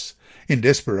office. In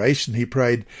desperation, he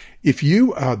prayed, "If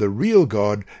you are the real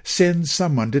God, send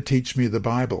someone to teach me the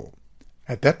Bible."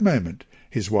 At that moment,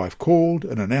 his wife called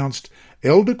and announced,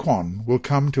 "Elder Kwon will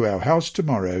come to our house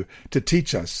tomorrow to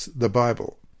teach us the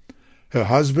Bible." Her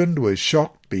husband was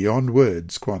shocked beyond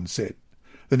words, Kwon said.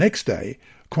 The next day,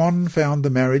 Kwon found the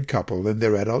married couple and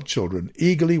their adult children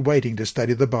eagerly waiting to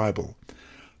study the Bible.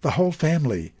 The whole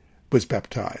family was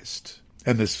baptized.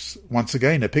 And there's once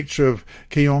again a picture of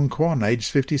Keong Kwon,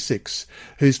 aged 56,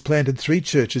 who's planted 3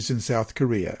 churches in South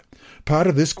Korea. Part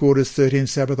of this quarter's 13th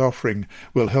Sabbath offering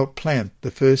will help plant the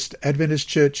first Adventist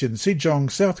church in Sejong,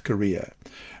 South Korea.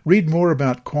 Read more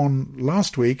about Kwon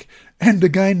last week and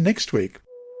again next week.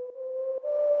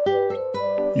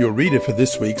 Your reader for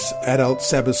this week's Adult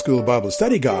Sabbath School Bible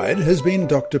Study Guide has been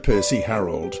Dr. Percy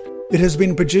Harold. It has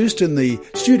been produced in the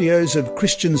studios of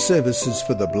Christian Services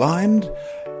for the Blind,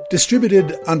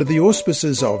 distributed under the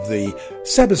auspices of the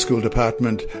Sabbath School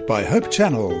Department by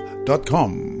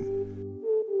HopeChannel.com.